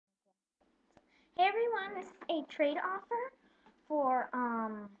Hey everyone, this is a trade offer for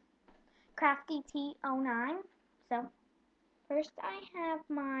craftyT09. So first I have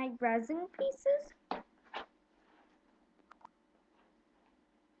my resin pieces. I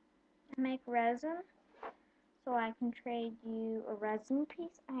make resin, so I can trade you a resin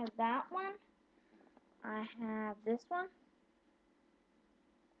piece. I have that one. I have this one.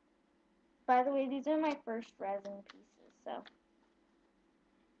 By the way, these are my first resin pieces, so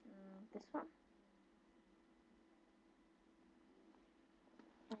this one.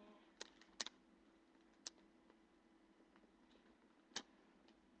 This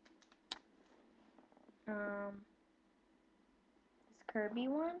Kirby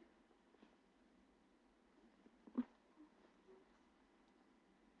one.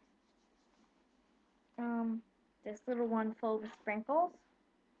 This little one full with sprinkles.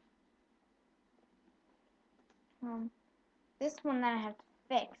 This one that I have to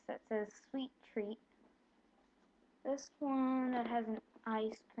fix that says sweet treat. This one that has an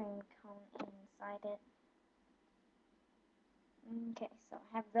ice cream cone inside it. Okay, so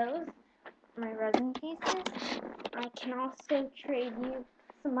I have those, my resin pieces. I can also trade you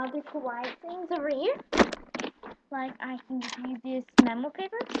some other kawaii things over here. Like I can give you this memo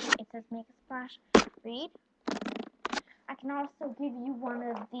paper. It says make a splash, read. I can also give you one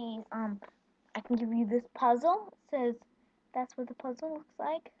of these, I can give you this puzzle. It says that's what the puzzle looks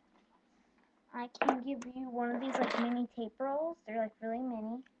like. I can give you one of these like mini tape rolls. They're like really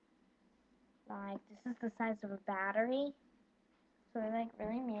mini. Like this is the size of a battery. So they're like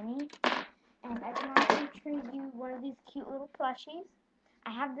really mini. And I can also trade you one of these cute little plushies.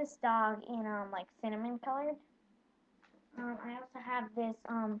 I have this dog in like cinnamon colored. I also have this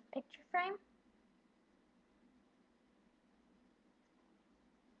picture frame.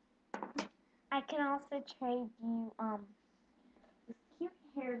 I can also trade you this cute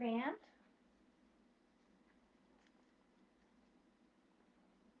hairband.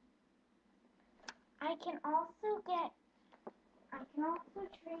 I can also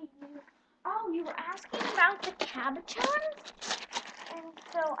trade you. Oh, you were asking about the cabochons? And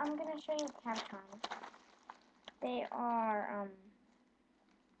so I'm gonna show you the cabochons. They are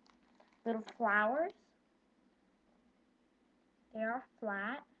little flowers. They are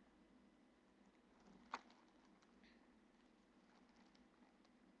flat.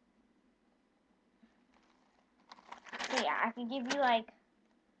 So yeah, I could give you like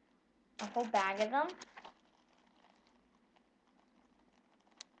a whole bag of them.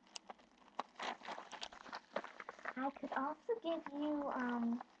 I could also give you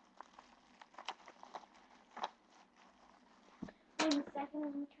wait a second,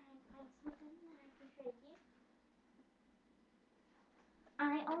 let me try and find something that I can trade you.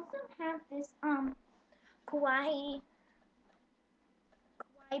 I also have this kawaii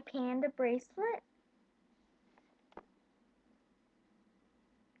panda bracelet.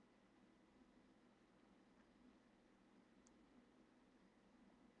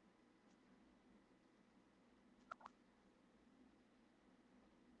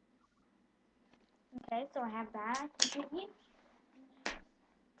 Okay, so I have that I can give you.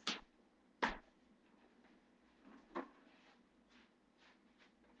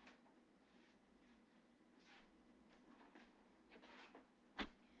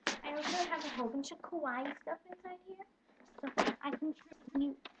 I also have a whole bunch of kawaii stuff inside here. So I can trade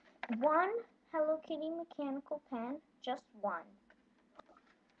you one Hello Kitty mechanical pen, just one.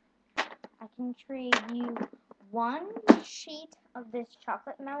 I can trade you one sheet of this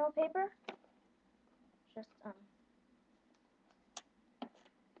chocolate mellow paper. Just let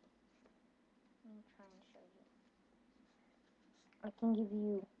me try and show you. I can give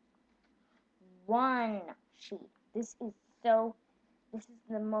you one sheet. This is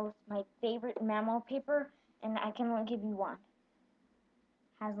my favorite memo paper, and I can only give you one.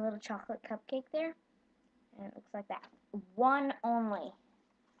 Has a little chocolate cupcake there, and it looks like that. One only.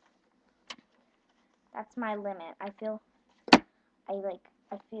 That's my limit. I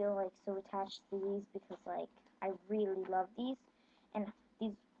feel like so attached to these because like I really love these, and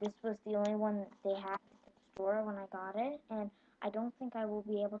this was the only one they had in the store when I got it, and I don't think I will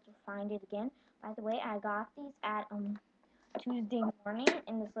be able to find it again. By the way, I got these at Tuesday morning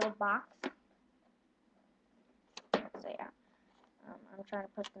in this little box. So yeah, I'm trying to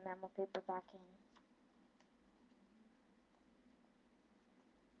put the memo paper back in.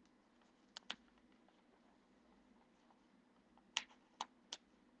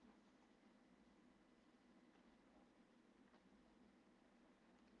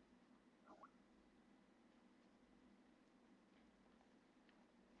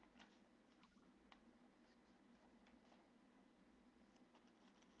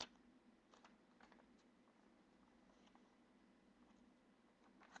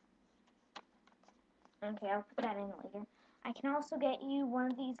 Okay, I'll put that in later. I can also get you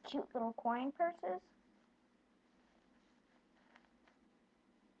one of these cute little coin purses.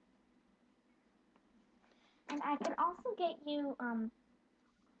 And I can also get you a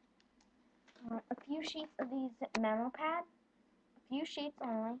few sheets of these memo pads. A few sheets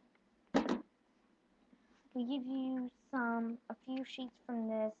only. We give you a few sheets from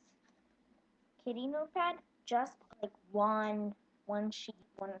this kitty notepad. Just like one sheet,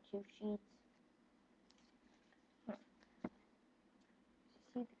 1 or 2 sheets.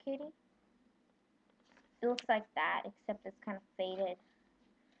 See the kitty? It looks like that, except it's kind of faded.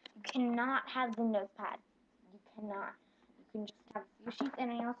 You cannot have the notepad. You cannot. You can just have a few sheets.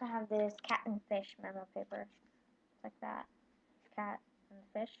 And I also have this cat and fish memo paper. Like that. Cat and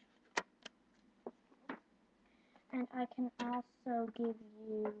fish. And I can also give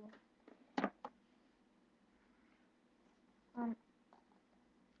you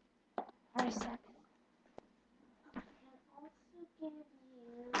wait a second. I can also give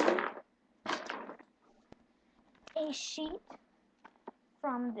you a sheet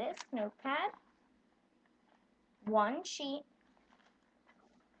from this notepad. 1 sheet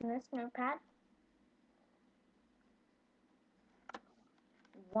from this notepad.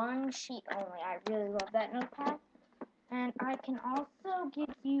 1 sheet only. I really love that notepad. And I can also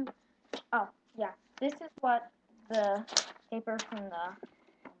give you, oh yeah, this is what the paper from the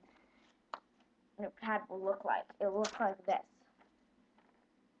notepad will look like. It will look like this.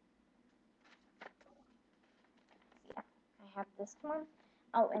 Yeah, I have this one.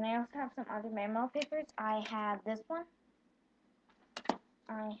 Oh, and I also have some other memo papers. I have this one.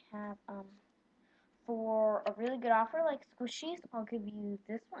 I have, for a really good offer like squishies, I'll give you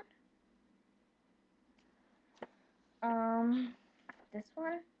this one. This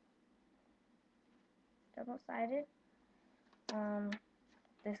one. Double-sided.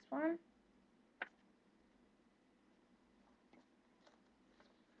 This one.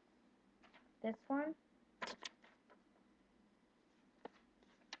 This one.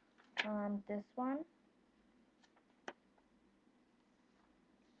 This one.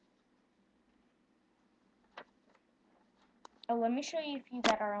 Oh, let me show you a few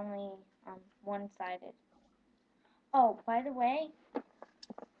that are only one-sided. Oh, by the way,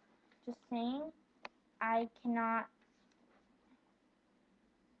 just saying, I cannot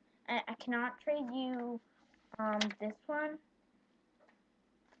trade you this one,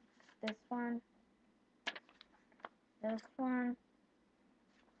 this one, this one,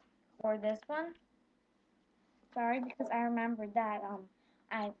 or this one. Sorry, because I remembered that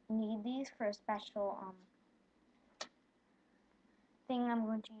I need these for a special thing I'm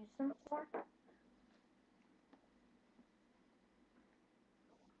going to use them for.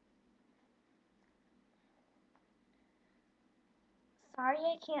 Sorry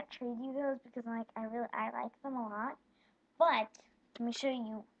I can't trade you those because I like them a lot. But let me show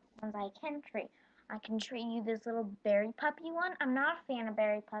you ones I can trade. I can trade you this little berry puppy one. I'm not a fan of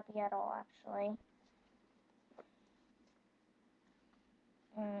berry puppy at all, actually.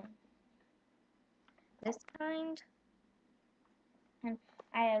 This kind. And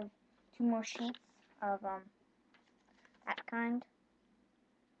I have 2 more sheets of that kind.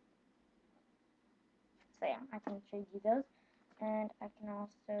 So yeah, I can trade you those. And I can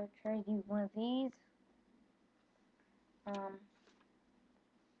also trade you one of these.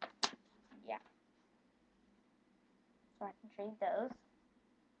 Yeah. So I can trade those.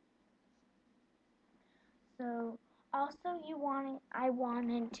 So also I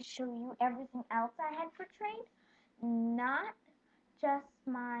wanted to show you everything else I had for trade. Not just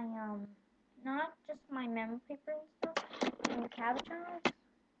my memo paper and stuff and the cabbage knives.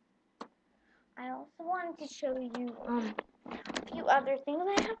 I also wanted to show you a few other things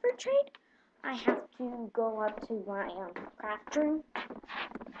I have for trade. I have to go up to my craft room.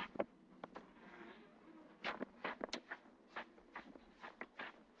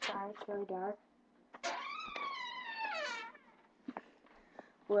 Sorry, it's really dark.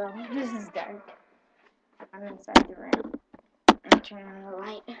 Well, this is dark. I'm inside the room. I'm turning on the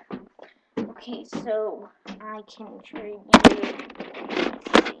light. Okay, so I can trade you.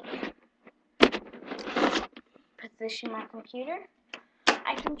 Let's see. Position my computer.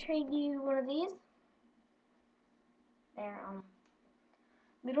 I can trade you one of these. They're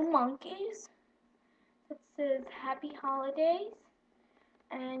little monkeys. It says Happy Holidays,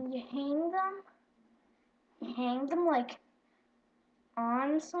 and you hang them. You hang them like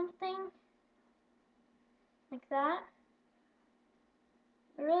on something, like that.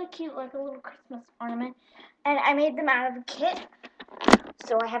 They're really cute, like a little Christmas ornament. And I made them out of a kit,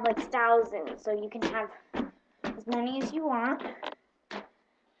 so I have like thousands, so you can have as many as you want.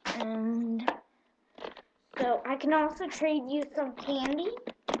 And So I can also trade you some candy,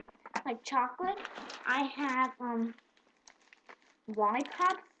 like chocolate. I have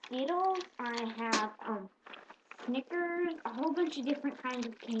Lollipop, Skittles. I have Snickers, a whole bunch of different kinds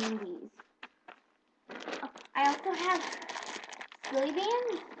of candies. I also have Silly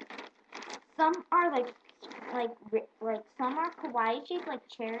Bands. Some are like some are kawaii shaped, like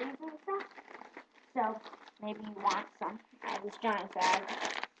cherries and stuff. So maybe you want some. I have this giant bag.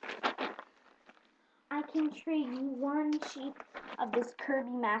 I can trade you one sheet of this Kirby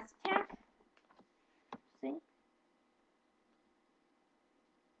Mask Tack. See?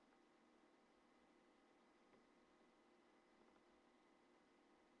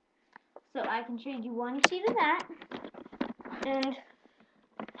 So I can trade you one sheet of that, and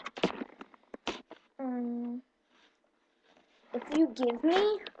if you give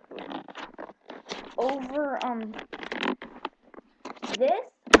me over this,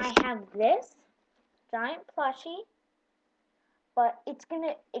 I have this giant plushie, but it's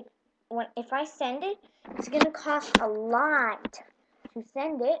gonna if I send it, it's gonna cost a lot to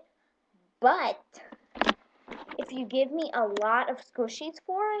send it. But if you give me a lot of squishies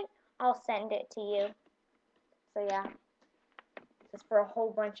for it, I'll send it to you. So yeah, just for a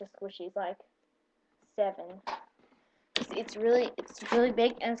whole bunch of squishies, like 7. It's really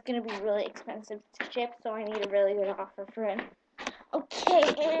big, and it's gonna be really expensive to ship. So I need a really good offer for it.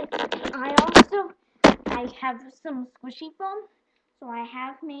 Okay, and I have some squishy foam. So I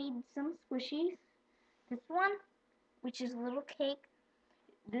have made some squishies. This one, which is a little cake.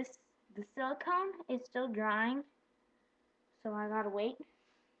 The silicone is still drying, so I gotta wait.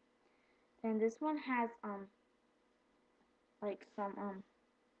 And this one has like some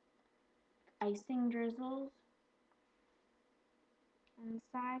icing drizzles on the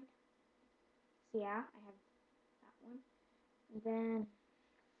side. So yeah, I have that one. And then,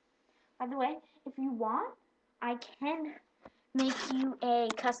 by the way, if you want, I can make you a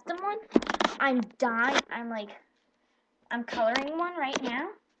custom one. I'm coloring one right now.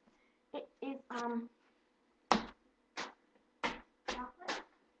 It is chocolate,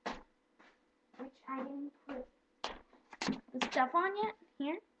 which I didn't put the stuff on yet.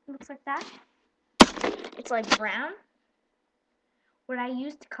 Here, it looks like that. It's like brown. What I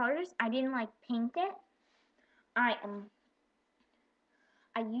used to color this, I didn't like paint it. I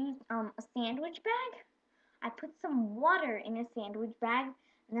used a sandwich bag. I put some water in a sandwich bag,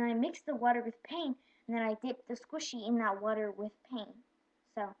 and then I mixed the water with paint, and then I dipped the squishy in that water with paint.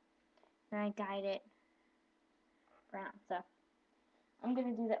 So then I dyed it brown. So I'm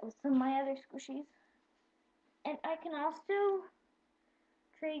gonna do that with some of my other squishies. And I can also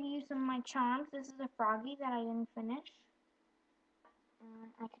trade you some of my charms. This is a froggy that I didn't finish.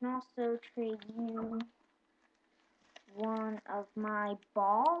 I can also trade you one of my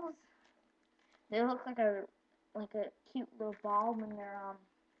balls. They look like a cute little ball when they're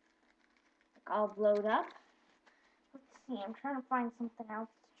like all blowed up. Let's see, I'm trying to find something else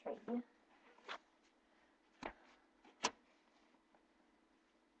to trade you.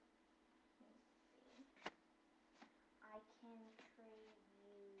 I can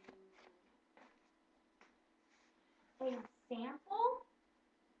trade you a sample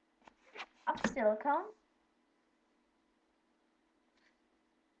of silicone.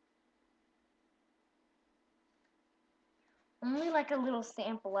 Only like a little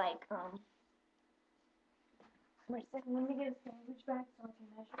sample, like wait a second, let me get a sandwich bag so I can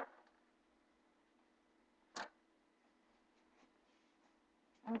measure.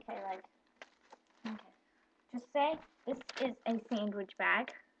 Okay, just say this is a sandwich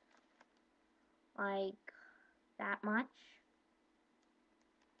bag, like that much,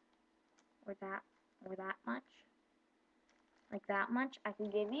 or that much, like that much I can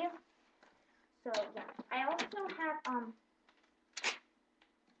give you. So yeah, I also have some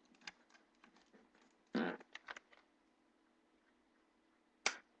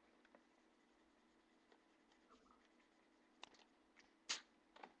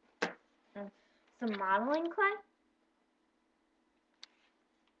modeling clay.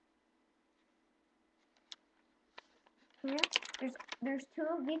 Here, there's 2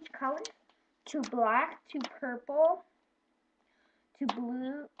 of each color, 2 black, 2 purple, 2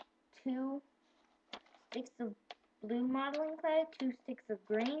 blue, 2 sticks of blue modeling clay, 2 sticks of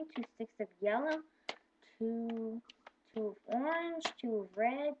green, 2 sticks of yellow, 2 of orange, 2 of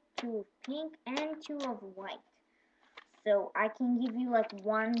red, 2 of pink, and 2 of white. So I can give you like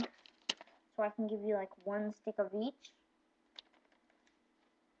one. So I can give you like 1 stick of each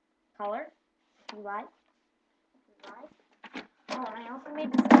color, if you like. Oh, and I also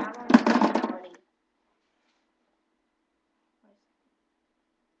made this modeling clay already.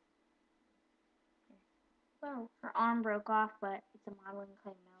 Whoa, her arm broke off, but it's a modeling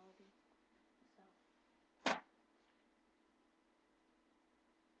clay melody. So,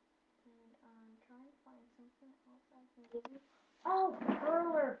 and I'm trying to find something else I can give you. Oh,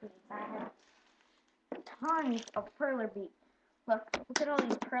 perler beads. I have tons of perler beads. Look at all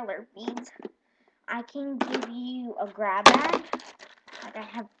these perler beads. I can give you a grab bag. Like I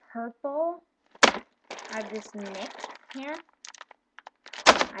have purple. I have this mix here.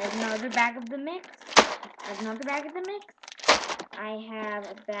 I have another bag of the mix. I have another bag of the mix. I have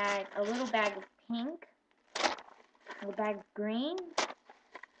a little bag of pink, a little bag of green,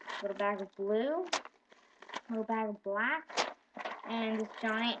 a little bag of blue, a little bag of black, and this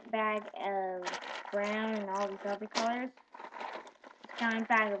giant bag of brown and all these other colors. This giant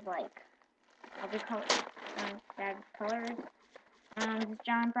bag of like other colors, giant bag of colors. This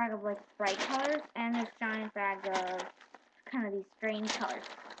giant bag of like bright colors, and this giant bag of kind of these strange colors.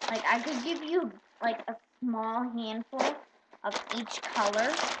 Like I could give you like a small handful of each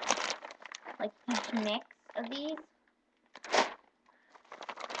color, like each mix of these.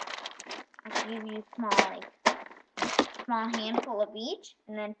 I could give you small handful of each,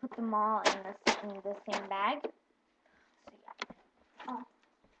 and then put them all in the same bag. So yeah.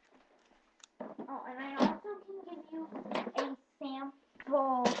 Oh, and I also can give you a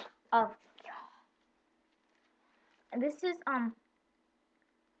sample of. And this is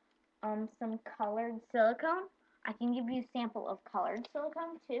some colored silicone. I can give you a sample of colored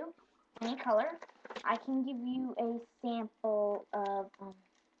silicone too, any color. I can give you a sample of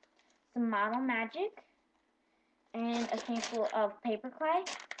some Model Magic and a sample of paper clay.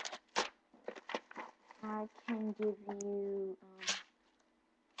 I can give you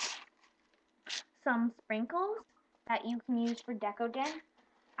some sprinkles that you can use for deco den.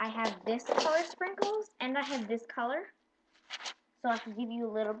 I have this color sprinkles and I have this color. So I can give you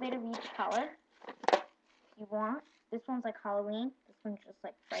a little bit of each color if you want. This one's like Halloween. This one's just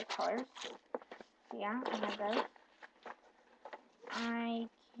like bright colors. So yeah, I have those. I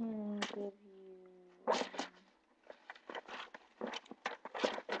can give you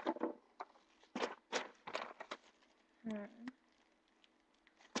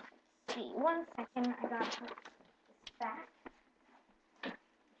see, 1 second, I gotta put this back. I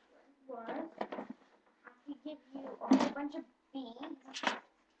could give you a whole bunch of beads.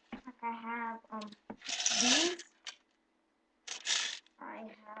 Like I have these. I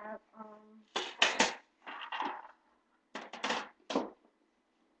have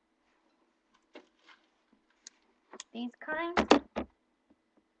these kinds.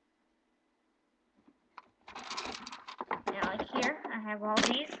 Yeah, like here, I have all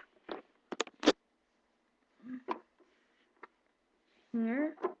these.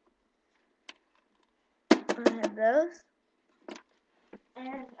 Here, I have those.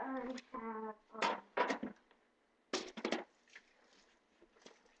 And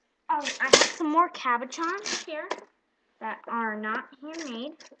I have some more cabochons here that are not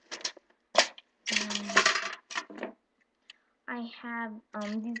handmade. I have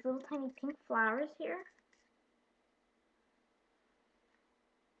these little tiny pink flowers here.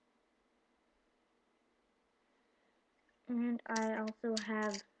 And I also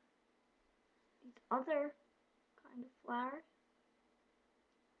have these other kind of flowers.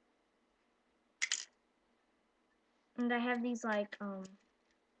 And I have these like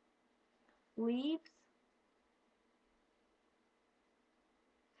leaves,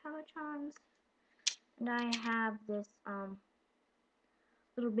 cabochons. And I have this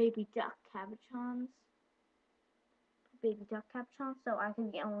little baby duck cabochons. So I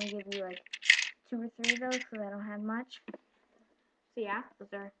can only give you like 2 or 3 of those because I don't have much. So yeah,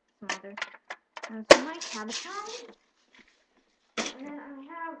 those are some other ones for my cabochons. And then I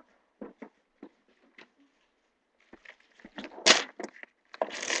have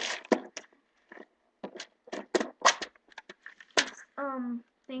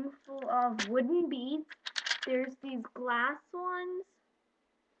thing full of wooden beads. There's these glass ones,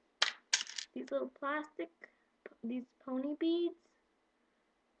 these little plastic, these pony beads.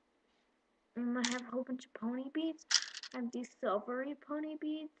 And I have a whole bunch of pony beads. I have these silvery pony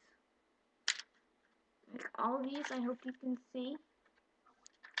beads. Like all these, I hope you can see.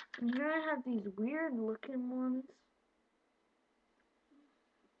 And here I have these weird looking ones.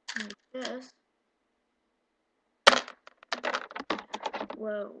 Like this.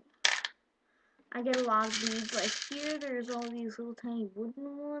 Whoa. I get a lot of these. Like here, there's all these little tiny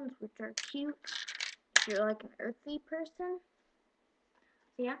wooden ones, which are cute if you're like an earthy person.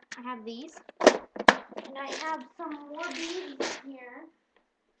 So yeah, I have these. And I have some more beads here.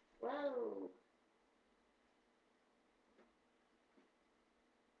 Whoa.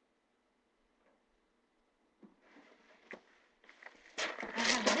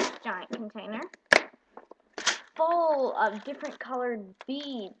 giant container full of different colored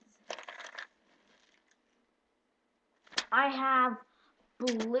beads. I have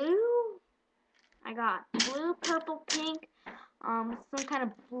blue. I got blue, purple, pink, some kind of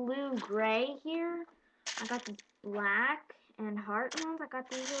blue-gray here. I got these black and heart ones. I got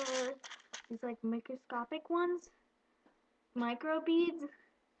these like microscopic ones, micro beads.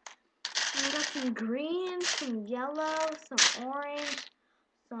 And I got some green, some yellow, some orange,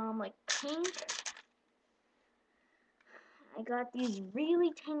 some like pink. I got these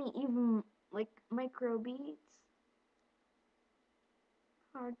really tiny, even like micro beads.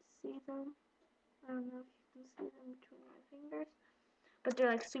 Hard to see them. I don't know if you can see them between my fingers, but they're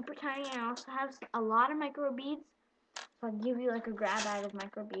like super tiny. I also have a lot of micro beads, so I'll give you like a grab bag of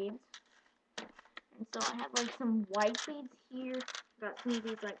micro beads. And so I have like some white beads here. Got some of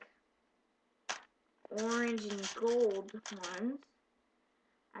these like orange and gold ones.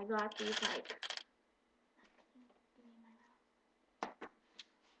 I got these like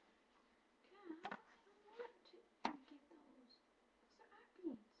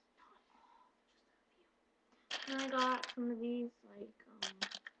and I got some of these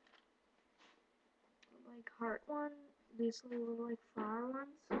like heart ones, these little like flower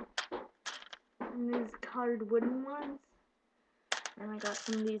ones, and these colored wooden ones. And I got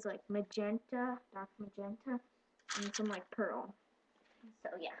some of these like magenta, dark magenta, and some like pearl. So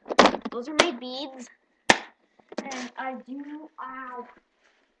yeah, those are my beads. And I do have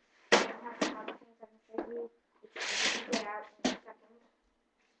some things I'm gonna show you, which I'll get out in a second.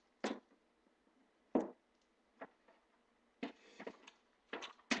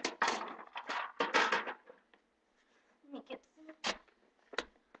 Let me get some.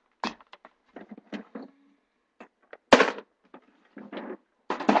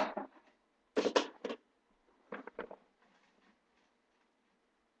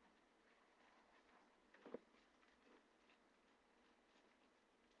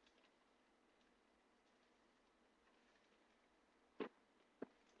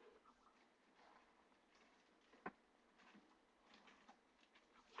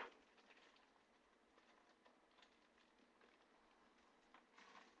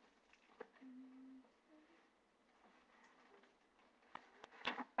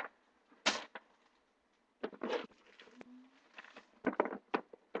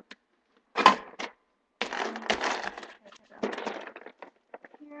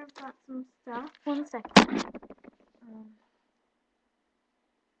 Here I've got some stuff. 1 second.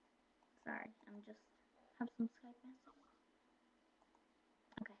 Sorry, I'm just have some Skype message.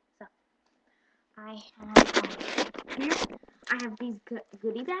 Okay, so I have here. I have these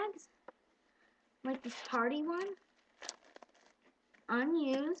goodie bags, like this party one,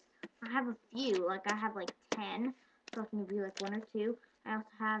 unused. I have a few, like I have like 10, so I can give you like 1 or 2. I also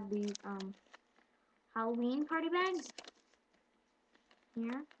have these Halloween party bags.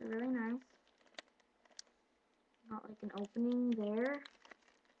 Here, they're really nice. Got like an opening there.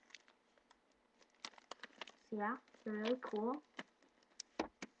 So yeah, they're really cool.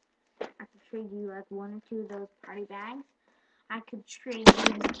 I could trade you like 1 or 2 of those party bags. I could trade you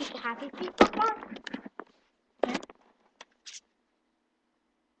this Keep the Happy Feet bookmark. Okay.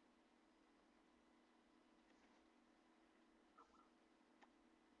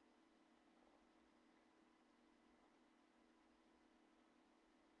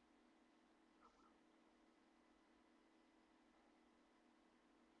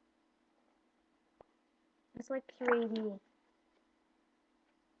 It's like 3D.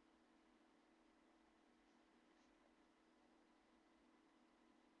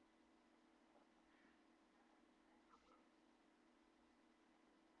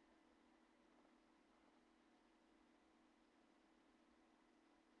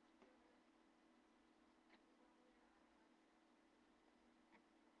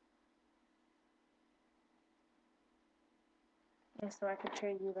 Yeah, so I could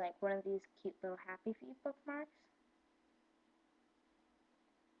trade you like 1 of these cute little Happy Feet bookmarks.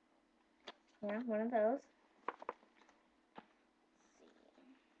 Yeah, 1 of those.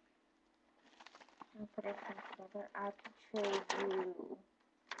 Let's see. Put everything together. I could trade you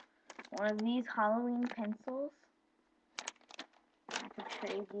 1 of these Halloween pencils. I could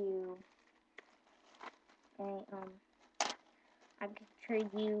trade you I could trade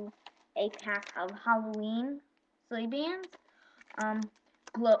you a pack of Halloween sleigh bands.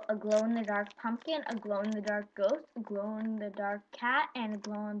 A glow-in-the-dark pumpkin, a glow-in-the-dark ghost, a glow-in-the-dark cat, and a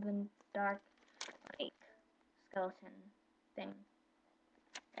glow-in-the-dark like skeleton thing.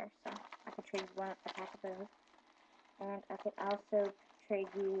 There, so I could trade you a pack of those, and I could also trade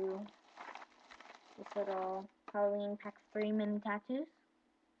you this little Halloween pack of 3 mini tattoos.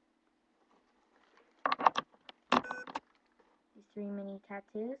 3 mini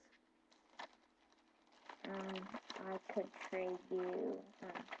tattoos. I could trade you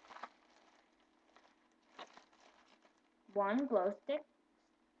one glow stick,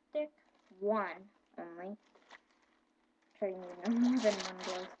 one only. Trade me no more than one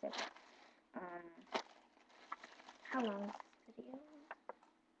glow stick. How long is this video?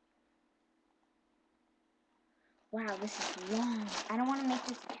 Wow, this is long. I don't want to make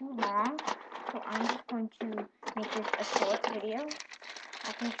this too long, so I'm just going to make this a short video.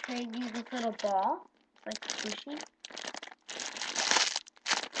 I can trade you this little ball. It's like sushi.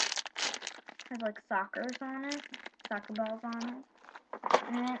 Has like soccer balls on it.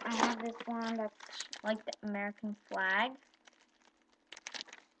 And then I have this one that's like the American flag.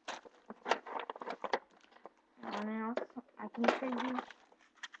 And else I can trade you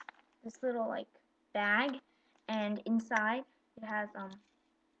this little like bag, and inside it has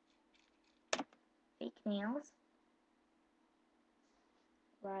fake nails,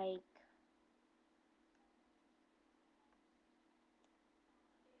 like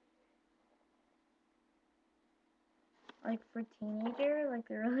for teenager, like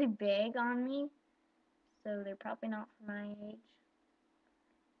they're really big on me, so they're probably not for my age.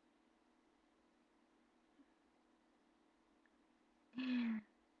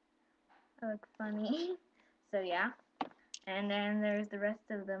 I look funny. So yeah, and then there's the rest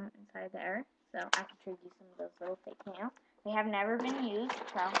of them inside there, so I can trade you some of those little fake nails. They have never been used,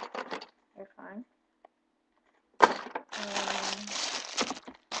 so they're fine.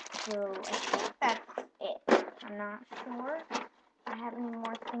 So I think that's it. I'm not sure if I have any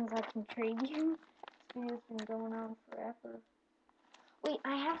more things I can trade you. This video's been going on forever. Wait,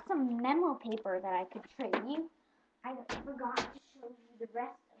 I have some memo paper that I could trade you. I forgot to show you the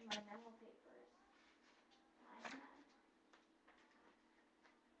rest of my memo papers.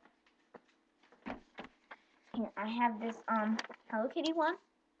 Here, I have this Hello Kitty one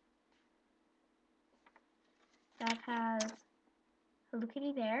that has Hello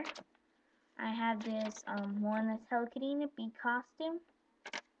Kitty there. I have this one that's Hello Kitty in a bee costume.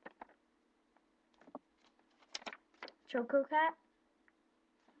 Choco Cat.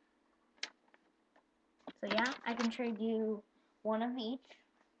 So yeah, I can trade you one of each.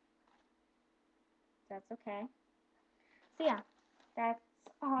 That's okay. So yeah, that's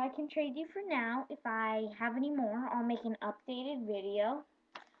all I can trade you for now. If I have any more, I'll make an updated video.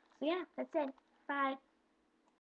 So yeah, that's it. Bye.